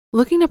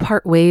Looking to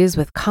part ways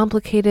with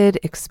complicated,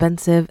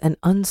 expensive, and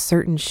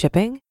uncertain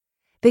shipping?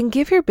 Then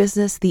give your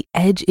business the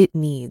edge it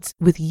needs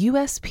with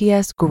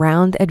USPS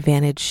Ground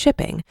Advantage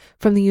shipping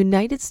from the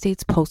United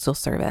States Postal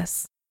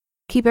Service.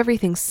 Keep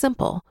everything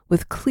simple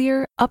with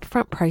clear,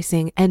 upfront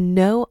pricing and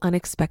no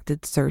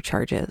unexpected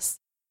surcharges.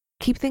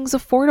 Keep things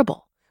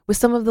affordable with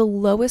some of the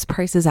lowest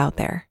prices out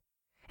there.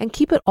 And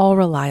keep it all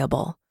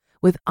reliable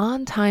with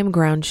on-time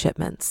ground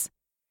shipments.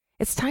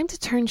 It's time to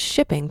turn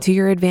shipping to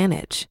your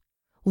advantage.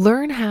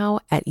 Learn how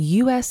at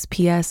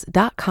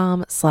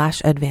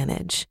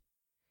USPS.com/advantage.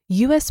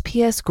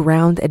 USPS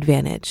Ground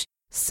Advantage.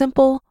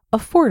 Simple,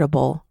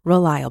 affordable,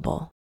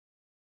 reliable.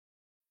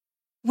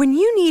 When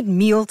you need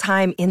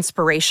mealtime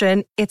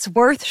inspiration, it's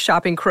worth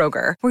shopping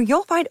Kroger, where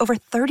you'll find over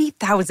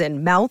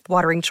 30,000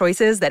 mouth-watering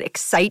choices that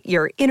excite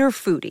your inner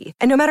foodie.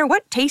 And no matter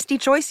what tasty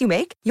choice you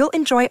make, you'll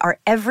enjoy our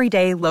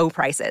everyday low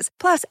prices,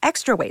 plus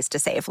extra ways to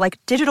save, like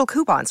digital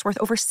coupons worth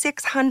over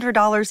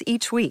 $600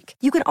 each week.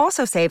 You can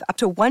also save up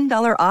to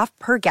 $1 off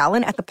per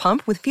gallon at the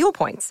pump with fuel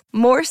points.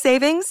 More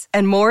savings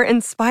and more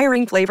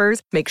inspiring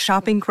flavors make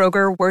shopping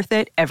Kroger worth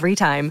it every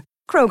time.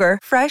 Kroger,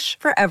 fresh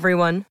for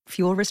everyone.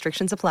 Fuel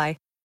restrictions apply.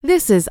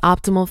 This is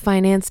Optimal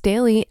Finance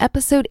Daily,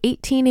 episode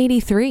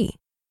 1883.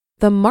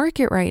 The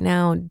market right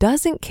now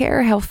doesn't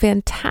care how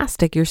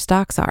fantastic your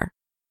stocks are,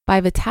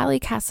 by Vitaly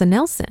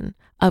Kasanelson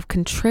of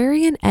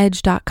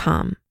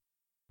ContrarianEdge.com.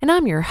 And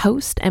I'm your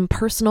host and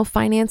personal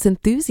finance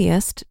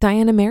enthusiast,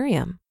 Diana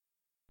Merriam.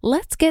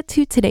 Let's get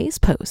to today's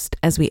post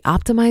as we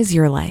optimize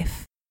your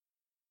life.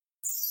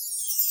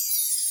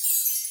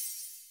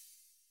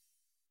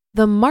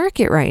 The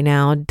market right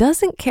now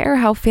doesn't care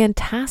how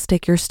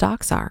fantastic your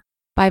stocks are,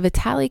 by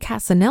Vitaly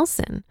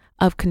Kasanelson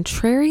of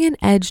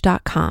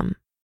ContrarianEdge.com.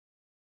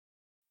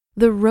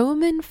 The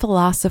Roman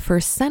philosopher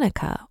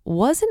Seneca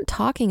wasn't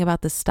talking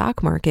about the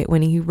stock market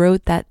when he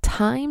wrote that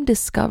time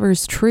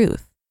discovers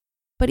truth,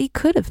 but he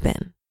could have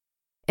been.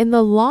 In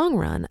the long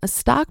run, a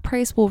stock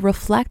price will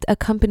reflect a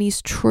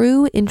company's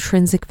true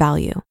intrinsic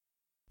value.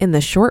 In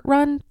the short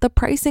run, the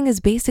pricing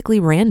is basically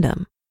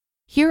random.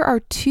 Here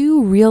are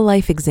two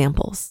real-life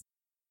examples.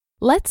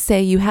 Let's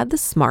say you had the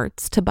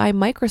smarts to buy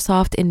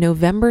Microsoft in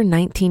November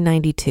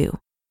 1992.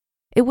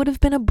 It would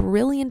have been a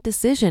brilliant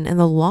decision in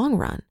the long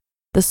run.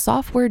 The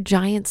software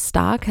giant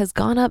stock has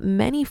gone up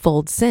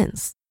many-fold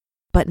since.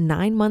 But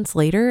 9 months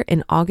later,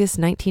 in August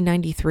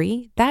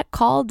 1993, that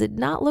call did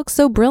not look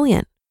so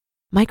brilliant.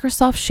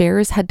 Microsoft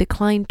shares had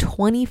declined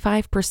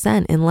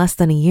 25% in less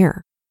than a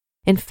year.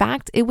 In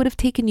fact, it would have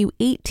taken you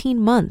 18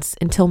 months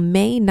until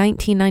May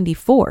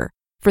 1994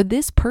 for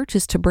this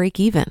purchase to break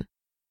even.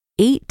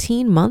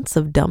 18 months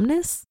of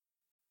dumbness?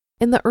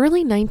 In the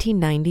early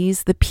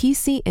 1990s, the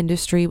PC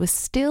industry was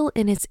still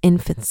in its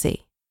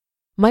infancy.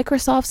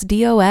 Microsoft's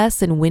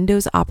DOS and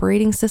Windows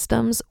operating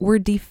systems were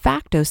de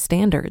facto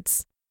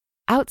standards.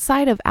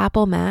 Outside of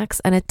Apple Macs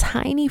and a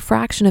tiny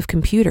fraction of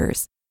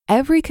computers,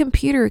 every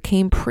computer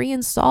came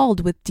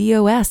pre-installed with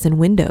DOS and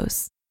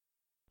Windows.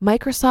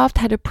 Microsoft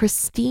had a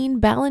pristine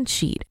balance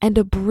sheet and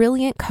a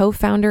brilliant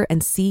co-founder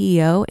and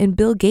CEO in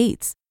Bill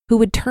Gates, who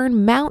would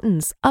turn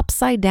mountains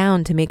upside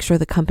down to make sure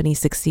the company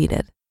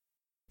succeeded.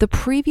 The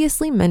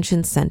previously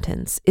mentioned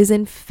sentence is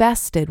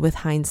infested with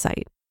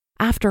hindsight.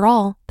 After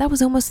all, that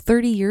was almost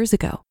 30 years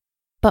ago.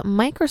 But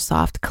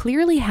Microsoft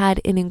clearly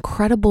had an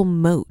incredible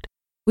moat,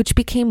 which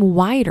became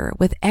wider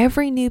with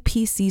every new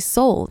PC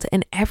sold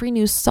and every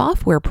new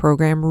software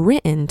program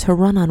written to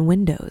run on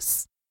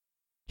Windows.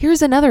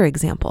 Here's another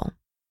example.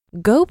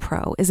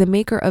 GoPro is a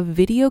maker of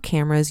video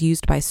cameras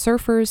used by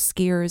surfers,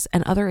 skiers,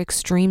 and other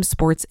extreme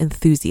sports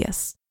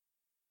enthusiasts.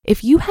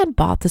 If you had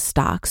bought the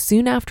stock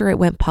soon after it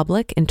went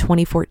public in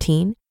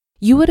 2014,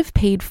 you would have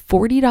paid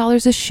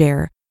 $40 a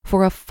share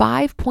for a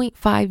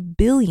 $5.5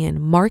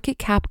 billion market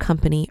cap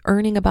company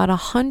earning about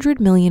 $100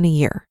 million a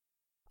year,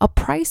 a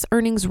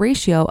price-earnings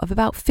ratio of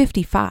about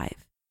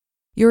 55.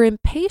 Your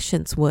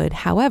impatience would,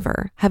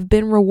 however, have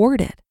been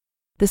rewarded.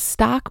 The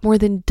stock more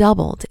than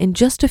doubled in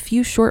just a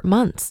few short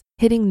months,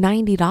 hitting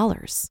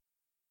 $90.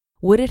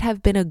 Would it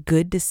have been a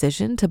good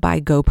decision to buy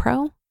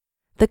GoPro?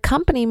 The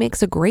company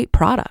makes a great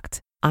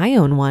product. I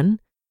own one.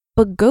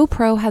 But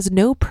GoPro has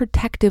no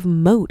protective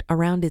moat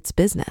around its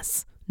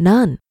business.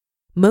 None.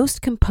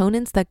 Most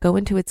components that go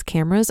into its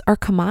cameras are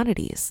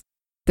commodities.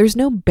 There's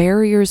no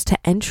barriers to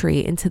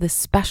entry into the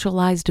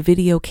specialized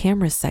video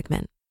camera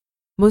segment.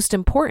 Most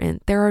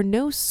important, there are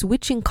no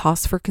switching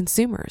costs for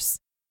consumers.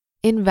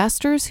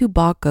 Investors who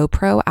bought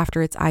GoPro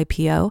after its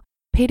IPO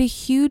paid a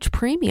huge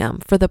premium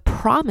for the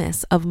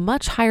promise of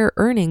much higher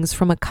earnings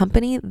from a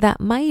company that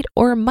might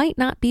or might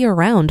not be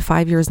around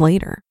 5 years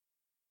later.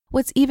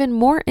 What's even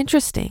more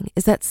interesting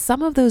is that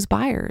some of those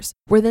buyers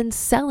were then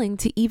selling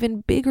to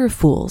even bigger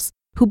fools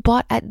who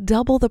bought at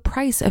double the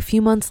price a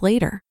few months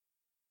later.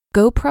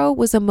 GoPro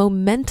was a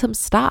momentum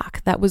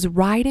stock that was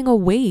riding a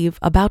wave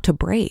about to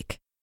break.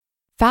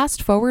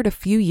 Fast forward a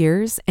few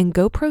years and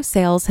GoPro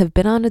sales have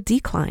been on a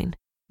decline.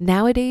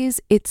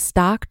 Nowadays, its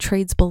stock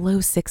trades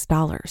below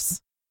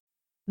 $6.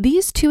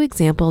 These two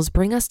examples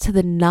bring us to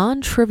the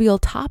non-trivial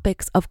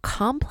topics of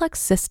complex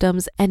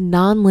systems and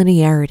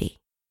nonlinearity.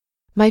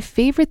 My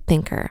favorite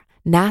thinker,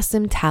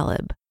 Nassim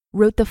Taleb,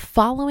 wrote the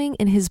following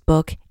in his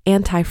book,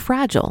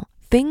 Anti-Fragile: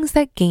 Things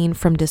That Gain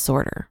from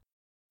Disorder.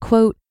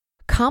 Quote,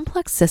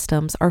 "Complex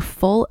systems are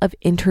full of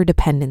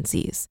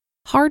interdependencies,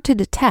 hard to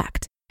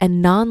detect,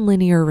 and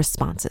nonlinear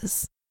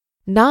responses.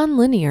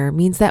 Nonlinear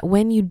means that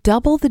when you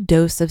double the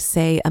dose of,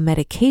 say, a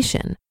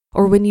medication,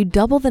 or when you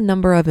double the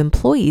number of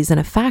employees in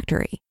a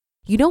factory,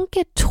 you don't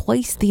get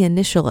twice the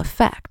initial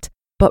effect,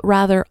 but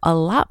rather a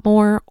lot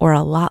more or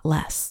a lot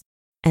less."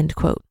 End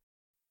quote.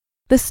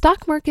 The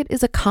stock market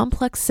is a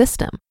complex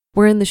system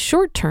where in the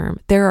short term,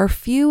 there are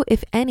few,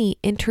 if any,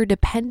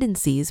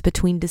 interdependencies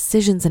between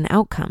decisions and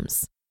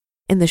outcomes.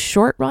 In the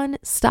short run,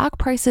 stock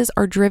prices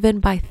are driven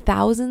by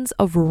thousands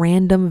of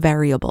random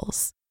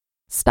variables.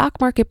 Stock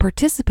market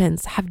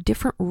participants have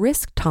different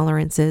risk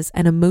tolerances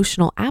and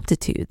emotional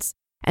aptitudes,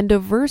 and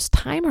diverse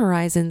time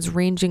horizons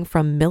ranging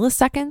from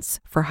milliseconds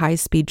for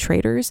high-speed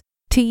traders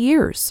to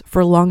years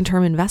for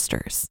long-term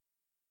investors.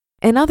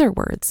 In other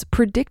words,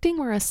 predicting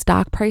where a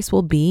stock price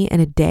will be in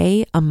a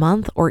day, a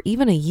month, or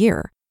even a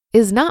year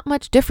is not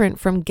much different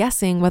from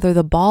guessing whether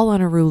the ball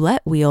on a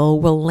roulette wheel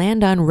will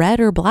land on red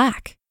or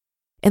black.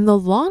 In the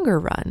longer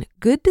run,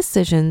 good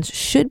decisions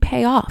should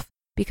pay off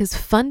because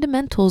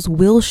fundamentals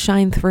will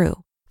shine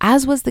through,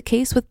 as was the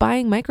case with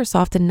buying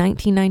Microsoft in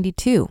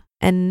 1992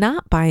 and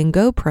not buying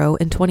GoPro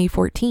in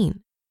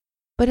 2014.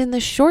 But in the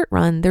short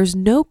run, there's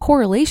no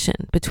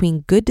correlation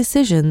between good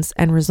decisions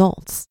and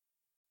results.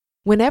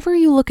 Whenever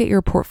you look at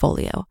your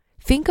portfolio,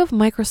 think of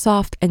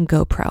Microsoft and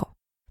GoPro.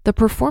 The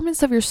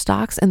performance of your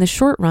stocks in the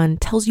short run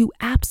tells you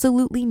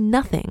absolutely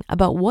nothing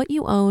about what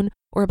you own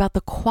or about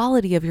the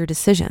quality of your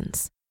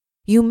decisions.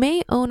 You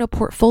may own a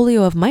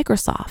portfolio of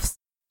Microsofts,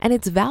 and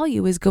its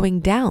value is going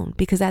down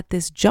because at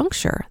this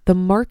juncture, the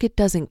market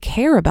doesn't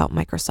care about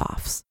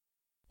Microsofts.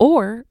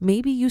 Or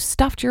maybe you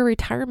stuffed your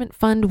retirement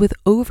fund with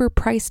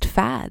overpriced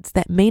fads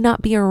that may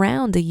not be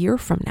around a year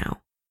from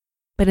now.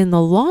 But in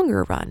the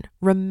longer run,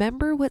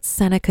 remember what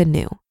Seneca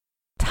knew: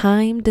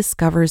 time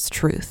discovers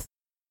truth.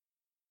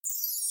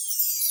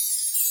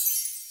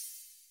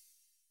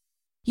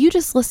 You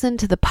just listened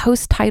to the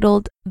post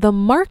titled, "The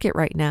Market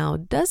Right Now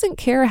Doesn't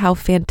Care How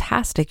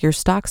Fantastic Your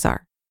Stocks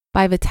Are,"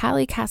 by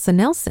Vitaly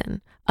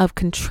Katsenelson of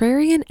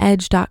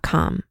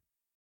ContrarianEdge.com.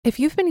 If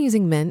you've been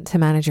using Mint to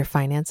manage your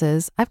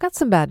finances, I've got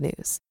some bad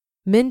news.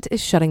 Mint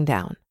is shutting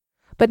down.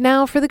 But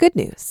now for the good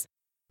news.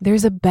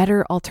 There's a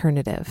better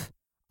alternative.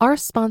 Our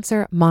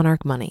sponsor,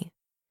 Monarch Money.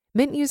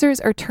 Mint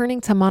users are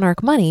turning to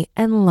Monarch Money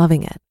and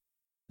loving it.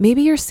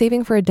 Maybe you're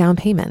saving for a down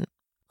payment,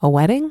 a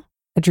wedding,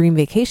 a dream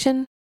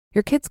vacation,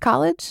 your kids'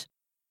 college.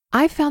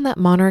 I've found that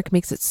Monarch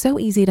makes it so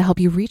easy to help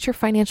you reach your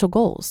financial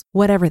goals,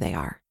 whatever they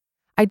are.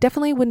 I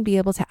definitely wouldn't be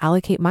able to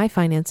allocate my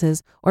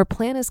finances or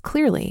plan as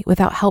clearly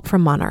without help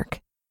from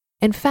Monarch.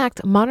 In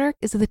fact, Monarch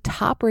is the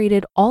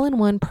top-rated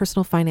all-in-one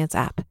personal finance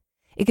app.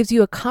 It gives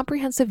you a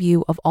comprehensive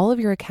view of all of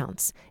your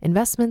accounts,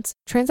 investments,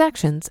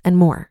 transactions, and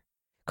more.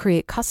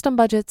 Create custom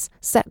budgets,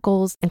 set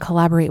goals, and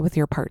collaborate with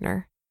your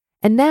partner.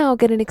 And now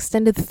get an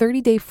extended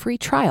 30-day free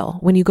trial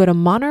when you go to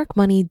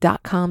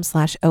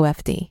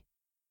monarchmoney.com/OFD.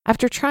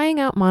 After trying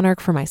out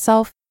Monarch for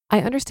myself,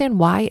 I understand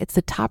why it's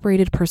the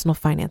top-rated personal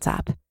finance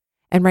app.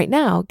 And right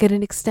now, get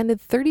an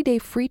extended 30-day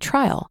free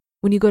trial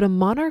when you go to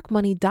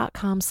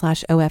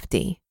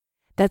monarchmoney.com/OFD.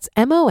 That's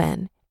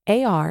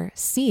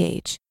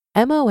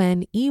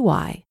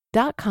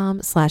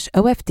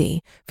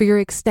monarchmoney.com/OFD for your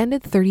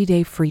extended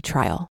 30-day free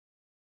trial.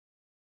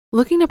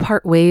 Looking to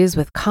part ways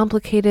with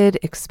complicated,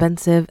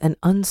 expensive, and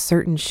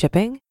uncertain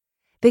shipping?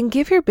 Then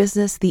give your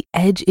business the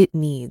edge it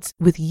needs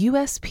with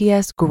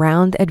USPS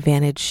Ground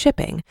Advantage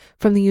shipping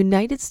from the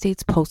United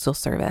States Postal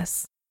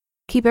Service.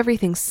 Keep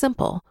everything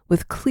simple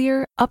with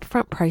clear,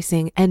 upfront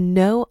pricing and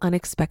no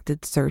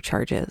unexpected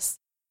surcharges.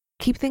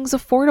 Keep things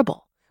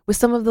affordable with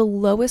some of the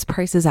lowest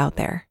prices out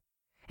there.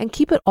 And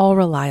keep it all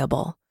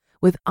reliable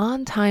with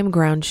on-time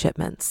ground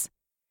shipments.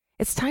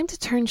 It's time to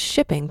turn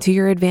shipping to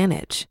your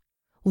advantage.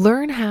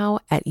 Learn how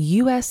at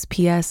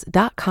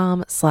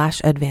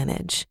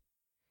USPS.com/advantage.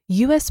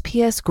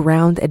 USPS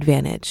Ground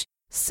Advantage.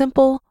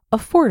 Simple,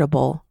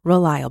 affordable,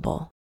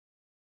 reliable.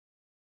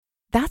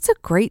 That's a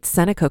great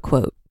Seneca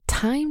quote.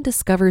 Time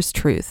discovers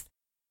truth.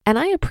 And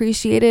I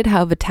appreciated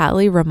how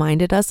Vitaly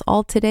reminded us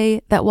all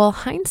today that while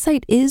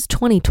hindsight is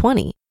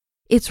 20/20,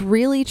 it's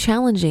really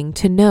challenging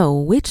to know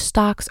which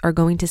stocks are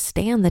going to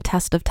stand the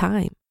test of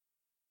time.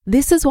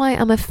 This is why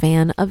I'm a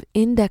fan of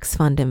index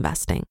fund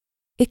investing.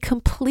 It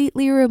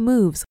completely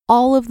removes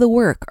all of the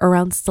work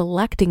around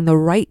selecting the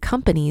right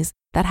companies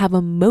that have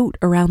a moat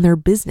around their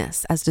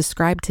business, as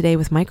described today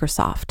with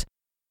Microsoft.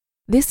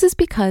 This is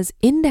because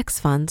index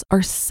funds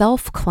are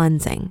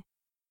self-cleansing.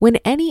 When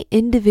any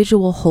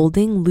individual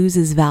holding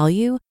loses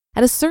value,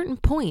 at a certain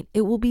point,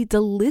 it will be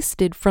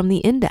delisted from the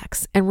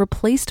index and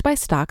replaced by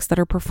stocks that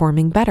are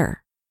performing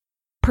better.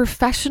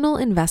 Professional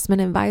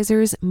investment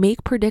advisors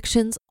make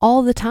predictions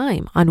all the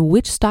time on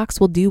which stocks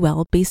will do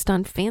well based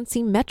on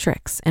fancy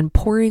metrics and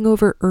poring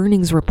over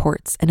earnings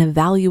reports and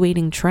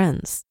evaluating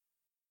trends.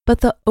 But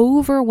the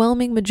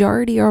overwhelming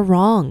majority are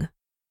wrong.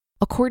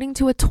 According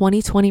to a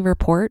 2020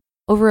 report,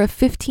 over a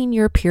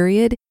 15-year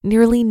period,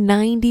 nearly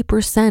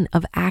 90%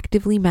 of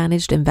actively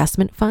managed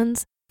investment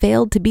funds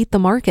failed to beat the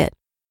market.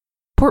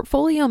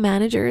 Portfolio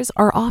managers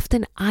are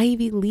often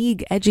Ivy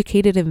League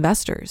educated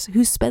investors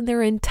who spend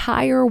their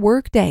entire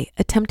workday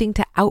attempting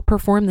to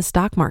outperform the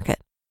stock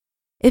market.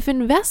 If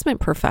investment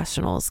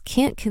professionals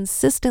can't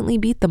consistently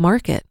beat the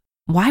market,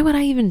 why would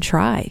I even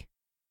try?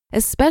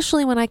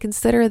 Especially when I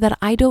consider that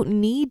I don't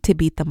need to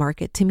beat the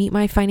market to meet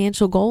my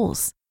financial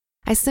goals.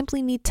 I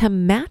simply need to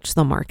match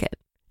the market,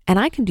 and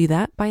I can do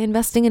that by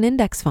investing in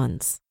index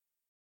funds.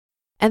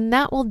 And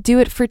that will do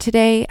it for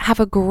today. Have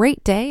a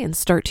great day and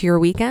start to your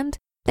weekend.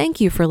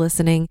 Thank you for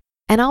listening,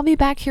 and I'll be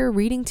back here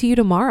reading to you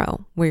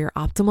tomorrow, where your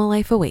optimal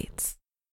life awaits.